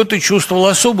 как и Гёте, чувствовал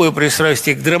особое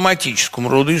пристрастие к драматическому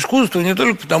роду искусства, не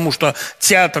только потому, что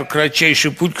театр –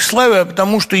 кратчайший путь к славе, а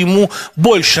потому, что ему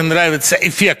больше нравятся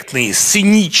эффектные,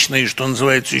 сценичные, что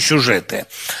называется, сюжеты.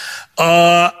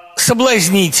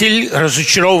 Соблазнитель,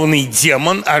 разочарованный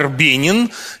демон,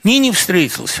 Арбенин, Нине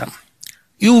встретился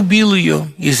и убил ее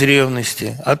из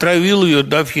ревности, отравил ее,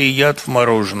 дав ей яд в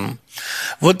мороженом.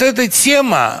 Вот эта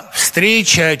тема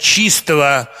встреча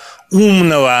чистого,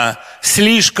 умного,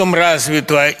 слишком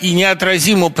развитого и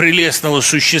неотразимо прелестного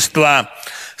существа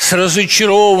с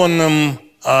разочарованным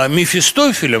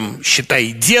Мефистофелем,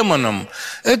 считай, демоном,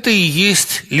 это и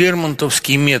есть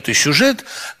лермонтовский метасюжет,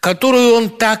 который он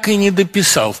так и не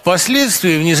дописал.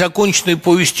 Впоследствии в незаконченной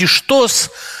повести «Штос»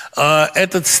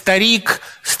 этот старик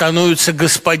становится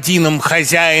господином,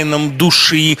 хозяином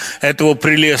души этого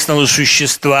прелестного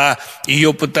существа.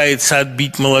 Ее пытается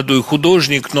отбить молодой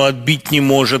художник, но отбить не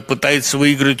может. Пытается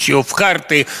выиграть ее в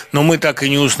карты, но мы так и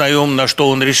не узнаем, на что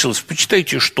он решился.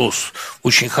 Почитайте «Штос».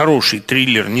 Очень хороший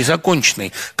триллер,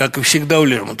 незаконченный, как и всегда у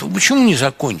Лермонтова. Почему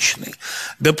незаконченный?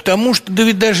 Да потому что, да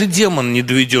ведь даже демон не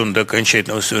доведен до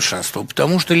окончательного совершенства.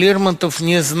 Потому что Лермонтов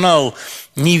не знал,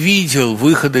 не видел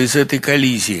выхода из этой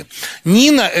коллизии.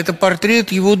 Нина – это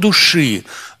портрет его души,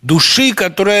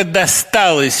 которая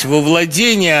досталась во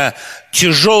владение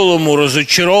тяжелому,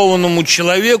 разочарованному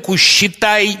человеку,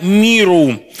 считай,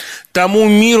 миру, тому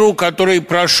миру, который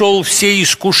прошел все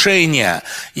искушения.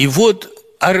 И вот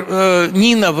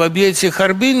Нина в объятиях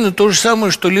Арбенина то же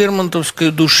самое, что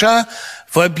лермонтовская душа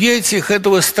в объятиях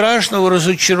этого страшного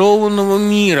разочарованного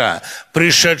мира,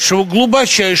 пришедшего к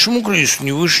глубочайшему кризису,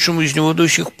 не вышедшему из него до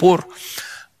сих пор.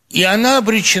 И она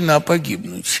обречена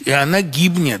погибнуть, и она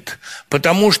гибнет,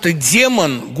 потому что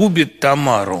демон губит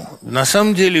Тамару. На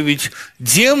самом деле ведь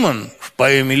демон в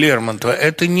поэме Лермонтова –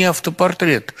 это не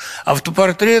автопортрет.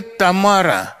 Автопортрет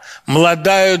Тамара,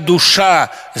 молодая душа,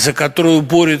 за которую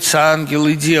борются ангел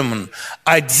и демон.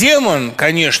 А демон,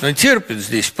 конечно, терпит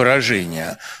здесь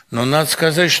поражение, но надо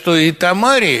сказать, что и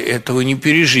Тамаре этого не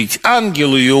пережить.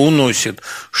 Ангел ее уносит,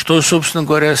 что, собственно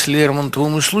говоря, с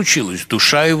Лермонтовым и случилось.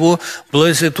 Душа его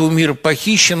была из этого мира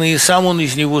похищена, и сам он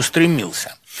из него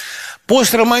стремился.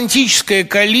 Постромантическая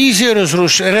коллизия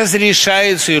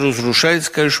разрешается и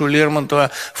разрушается, конечно, у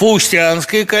Лермонтова.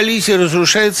 Фаустианская коллизия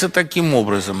разрушается таким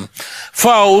образом.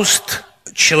 Фауст,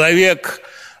 человек,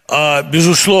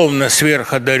 безусловно,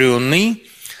 сверходаренный,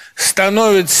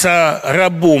 становится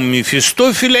рабом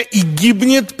Мефистофеля и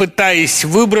гибнет, пытаясь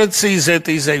выбраться из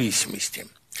этой зависимости.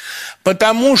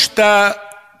 Потому что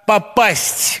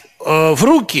попасть в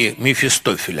руки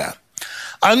Мефистофеля –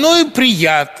 оно и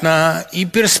приятно, и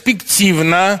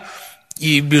перспективно,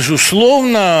 и,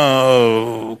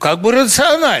 безусловно, как бы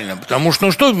рационально. Потому что,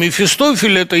 ну что,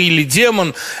 Мефистофель это или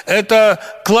демон, это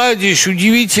кладезь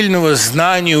удивительного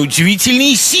знания,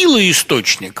 удивительной силы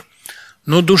источник.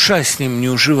 Но душа с ним не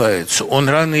уживается. Он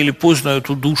рано или поздно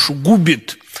эту душу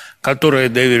губит, которая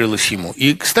доверилась ему.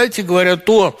 И, кстати говоря,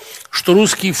 то, что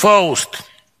русский Фауст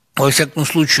 – во всяком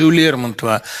случае, у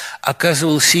Лермонтова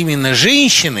оказывался именно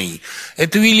женщиной,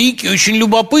 это великий, очень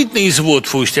любопытный извод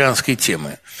фаустианской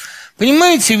темы.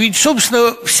 Понимаете, ведь,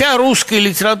 собственно, вся русская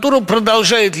литература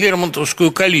продолжает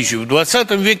лермонтовскую коллизию. В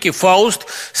XX веке Фауст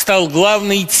стал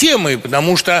главной темой,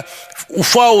 потому что у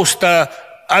Фауста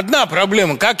одна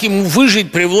проблема, как ему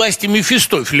выжить при власти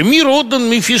Мефистофеля. Мир отдан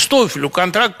Мефистофелю,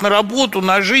 контракт на работу,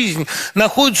 на жизнь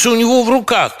находится у него в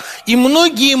руках. И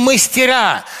многие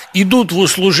мастера идут в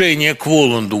услужение к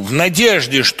Воланду в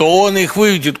надежде, что он их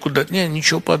выведет куда-то. Нет,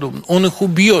 ничего подобного. Он их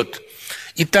убьет.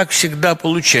 И так всегда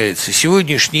получается.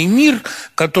 Сегодняшний мир,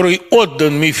 который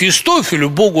отдан Мефистофелю,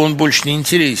 Богу он больше не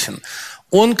интересен,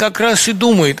 он как раз и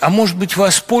думает, а может быть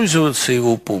воспользоваться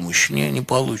его помощью? Не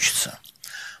получится.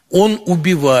 Он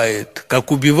убивает,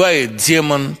 как убивает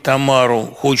демон Тамару,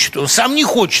 хочет, он сам не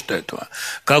хочет этого,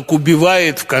 как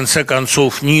убивает, в конце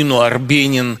концов, Нину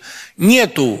Арбенин.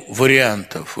 Нету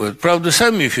вариантов. Правда,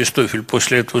 сам Мефистофель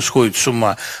после этого сходит с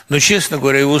ума, но, честно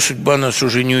говоря, его судьба нас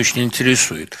уже не очень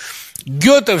интересует.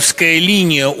 Гётовская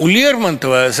линия у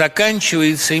Лермонтова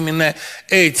заканчивается именно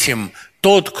этим.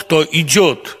 Тот, кто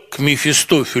идет к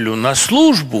Мефистофелю на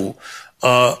службу,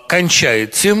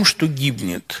 кончает тем, что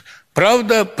гибнет.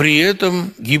 Правда, при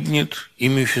этом гибнет и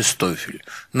Мефистофель.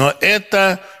 Но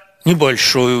это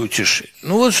небольшое утешение.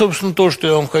 Ну вот, собственно, то, что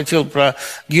я вам хотел про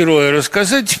героя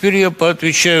рассказать. Теперь я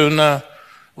поотвечаю на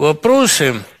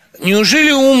вопросы.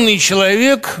 Неужели умный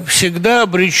человек всегда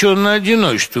обречен на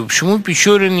одиночество? Почему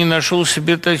Печорин не нашел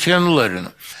себе Татьяну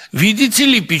Ларину? Видите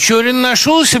ли, Печорин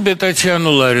нашел себе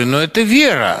Татьяну Ларину. Это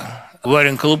Вера.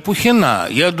 Варенька Лопухина.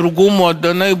 Я другому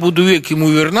отдана и буду век ему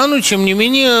верна, но, тем не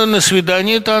менее, на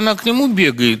свидание-то она к нему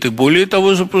бегает и, более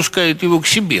того, запускает его к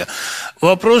себе.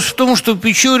 Вопрос в том, что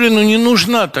Печорину не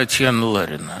нужна Татьяна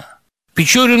Ларина.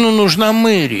 Печорину нужна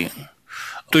Мэри.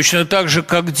 Точно так же,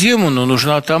 как демону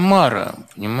нужна Тамара.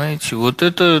 Понимаете? Вот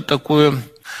это такое...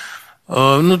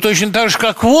 Ну, точно так же,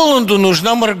 как Воланду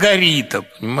нужна Маргарита,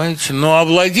 понимаете? Но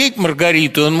овладеть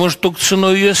Маргаритой он может только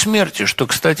ценой ее смерти, что,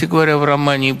 кстати говоря, в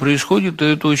романе и происходит, и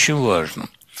это очень важно.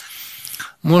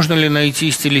 Можно ли найти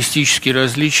стилистические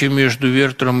различия между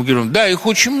Вертером и Героем? Да, их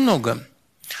очень много.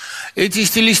 Эти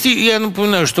стилистические... Я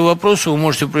напоминаю, что вопросы вы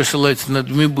можете присылать на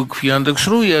Дмибыков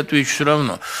Яндекс.ру, я отвечу все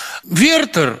равно.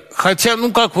 Вертер, хотя,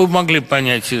 как вы могли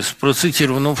понять из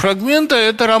процитированного фрагмента,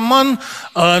 это роман,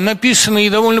 написанный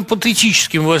довольно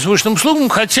патетическим возвышенным слогом,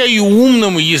 хотя и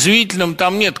умным, и язвительным,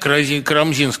 там нет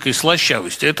карамзинской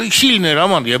слащавости. Это сильный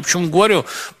роман, я почему говорю,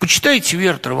 почитайте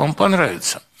Вертера, вам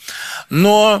понравится.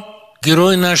 Но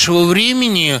 «Герой нашего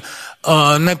времени»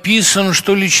 написан,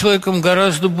 что ли, человеком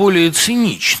гораздо более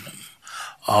циничным.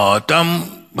 Там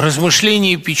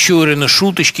размышления Печорина,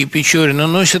 шуточки Печорина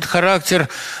носят характер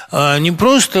не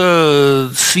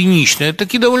просто циничный, а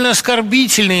такие довольно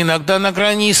оскорбительные, иногда на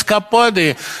грани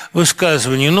эскапады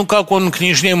высказывания. Как он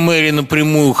княжне Мэри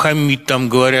напрямую хамит, там,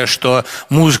 говоря, что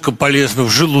музыка полезна в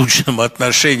желудочном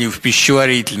отношении, в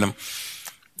пищеварительном.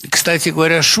 Кстати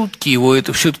говоря, шутки его –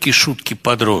 это все-таки шутки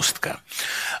подростка.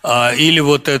 Или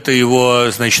вот это его,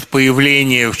 значит,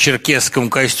 появление в черкесском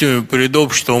костюме перед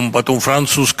обществом, потом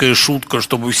французская шутка,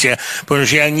 чтобы все... Потому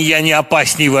что я не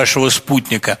опасней вашего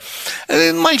спутника.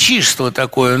 Это мальчишество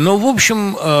такое. Но, в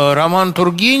общем, роман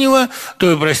Тургенева,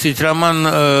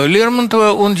 роман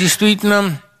Лермонтова, он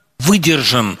действительно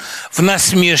выдержан в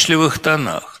насмешливых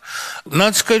тонах.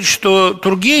 Надо сказать, что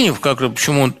Тургенев,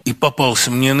 почему он и попался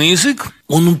мне на язык,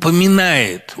 он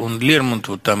упоминает, он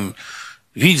Лермонтова там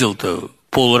видел-то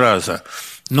полраза,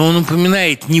 но он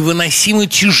упоминает невыносимо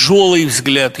тяжелый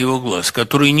взгляд его глаз,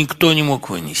 который никто не мог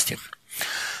вынести.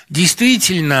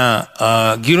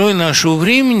 Действительно, «Герой нашего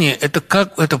времени» –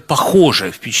 это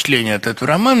похожее впечатление от этого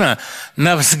романа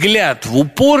на взгляд в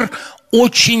упор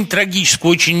очень трагического,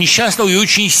 очень несчастного и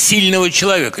очень сильного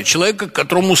человека, к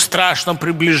которому страшно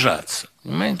приближаться,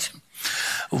 понимаете?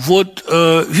 Вот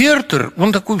Вертер,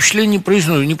 он такое впечатление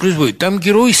не производит. Там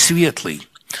герой светлый.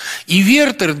 И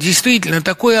Вертер действительно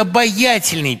такой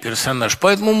обаятельный персонаж,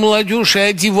 поэтому молодежь и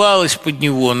одевалась под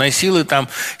него, носила там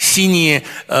синие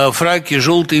фраки,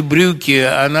 желтые брюки,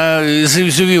 она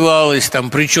завивалась, там,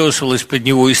 причесывалась под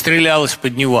него и стрелялась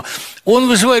под него. Он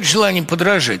вызывает желание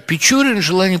подражать. Печорин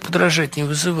желание подражать не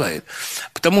вызывает,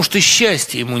 потому что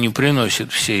счастье ему не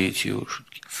приносят все эти его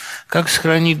шутки. Как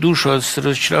сохранить душу от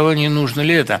разочарования, нужно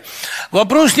ли это?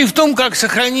 Вопрос не в том, как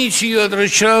сохранить ее от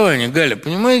разочарования, Галя,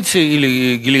 понимаете,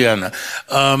 или Гильяна.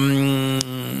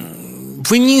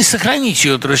 Вы не сохраните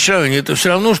ее от разочарования, это все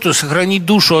равно, что сохранить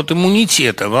душу от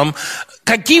иммунитета. Вам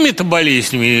какими-то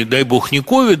болезнями, дай бог не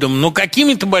ковидом, но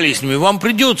какими-то болезнями вам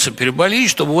придется переболеть,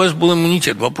 чтобы у вас был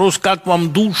иммунитет. Вопрос, как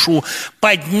вам душу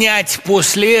поднять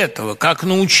после этого, как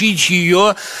научить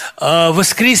ее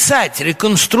воскресать,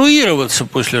 реконструироваться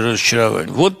после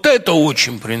разочарования. Вот это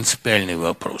очень принципиальный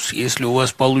вопрос. Если у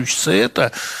вас получится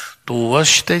это, то у вас,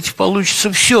 считайте,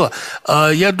 получится все.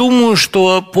 Я думаю,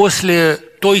 что после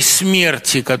той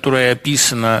смерти, которая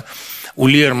описана у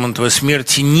Лермонтова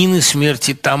смерти Нины,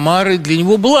 смерти Тамары, для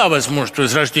него была возможность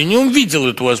возрождения. Он видел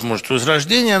эту возможность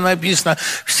возрождения, она написана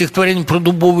в стихотворении про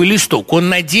дубовый листок. Он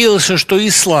надеялся, что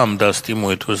ислам даст ему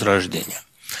это возрождение.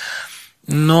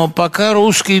 Но пока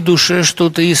русской душе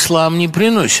что-то ислам не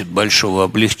приносит большого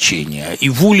облегчения. И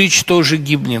Вулич тоже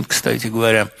гибнет, кстати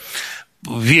говоря,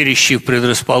 верящий в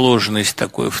предрасположенность,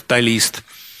 такой фаталист.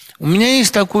 У меня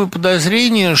есть такое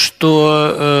подозрение,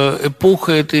 что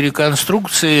эпоха этой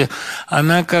реконструкции,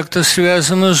 она как-то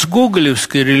связана с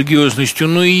гоголевской религиозностью,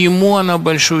 но и ему она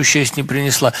большого счастья не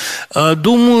принесла.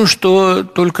 Думаю, что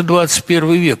только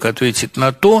 21 век ответит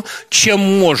на то,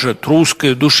 чем может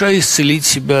русская душа исцелить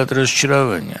себя от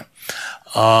разочарования.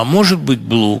 А может быть,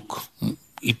 Блок,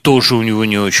 и тоже у него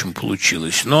не очень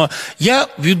получилось. Но я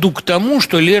веду к тому,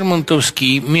 что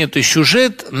лермонтовский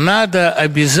метасюжет надо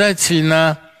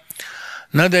обязательно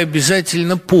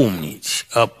помнить.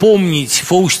 Помнить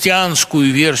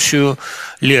фаустианскую версию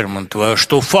Лермонтова,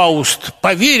 что Фауст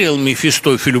поверил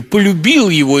Мефистофелю, полюбил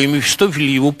его, и Мефистофель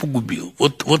его погубил.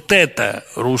 Вот это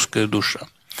русская душа.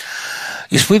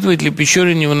 Испытывает ли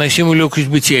Печорин невыносимую легкость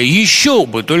бытия? Еще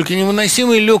бы! Только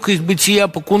невыносимая легкость бытия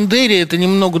по Кундере – это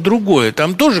немного другое.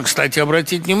 Там тоже, кстати,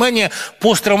 обратите внимание,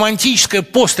 постромантическая,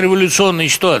 постреволюционная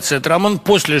ситуация. Это роман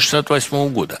после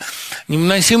 1968 года.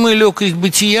 Невыносимая легкость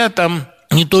бытия там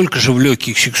не только же в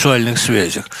легких сексуальных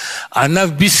связях, она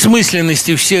в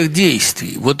бессмысленности всех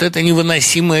действий. Вот эта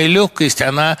невыносимая легкость,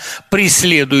 она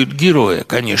преследует героя,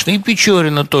 конечно, и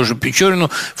Печорина тоже. Печорину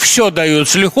все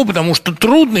дается легко, потому что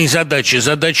трудные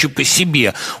задачи по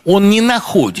себе он не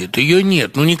находит, ее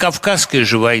нет. Ну, не Кавказская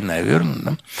же война, верно?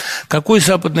 Да? Какой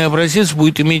западный образец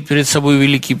будет иметь перед собой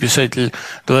великий писатель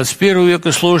 21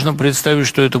 века? Сложно представить,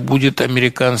 что это будет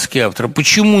американский автор.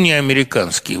 Почему не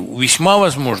американский? Весьма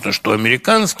возможно, что американский.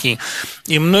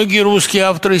 И многие русские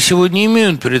авторы сегодня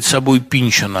имеют перед собой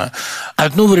Пинчина.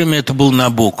 Одно время это был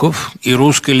Набоков, и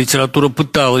русская литература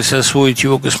пыталась освоить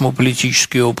его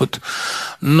космополитический опыт.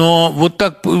 Но вот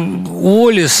так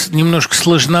Уоллес немножко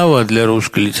сложноват для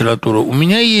русской литературы. У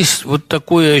меня есть вот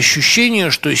такое ощущение,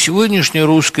 что сегодняшняя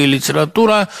русская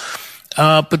литература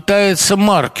пытается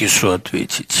Маркесу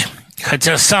ответить.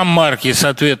 Хотя сам Маркес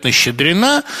ответно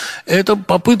Щедрина – это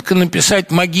попытка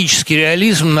написать магический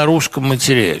реализм на русском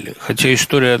материале. Хотя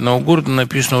история одного города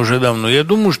написана уже давно. Я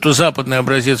думаю, что западный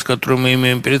образец, который мы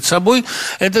имеем перед собой,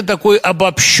 это такой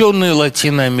обобщенный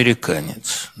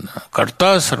латиноамериканец.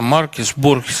 Кортасар, Маркес,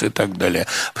 Борхес и так далее.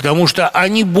 Потому что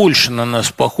они больше на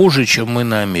нас похожи, чем мы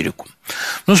на Америку.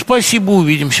 Ну, спасибо,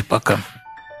 увидимся, пока.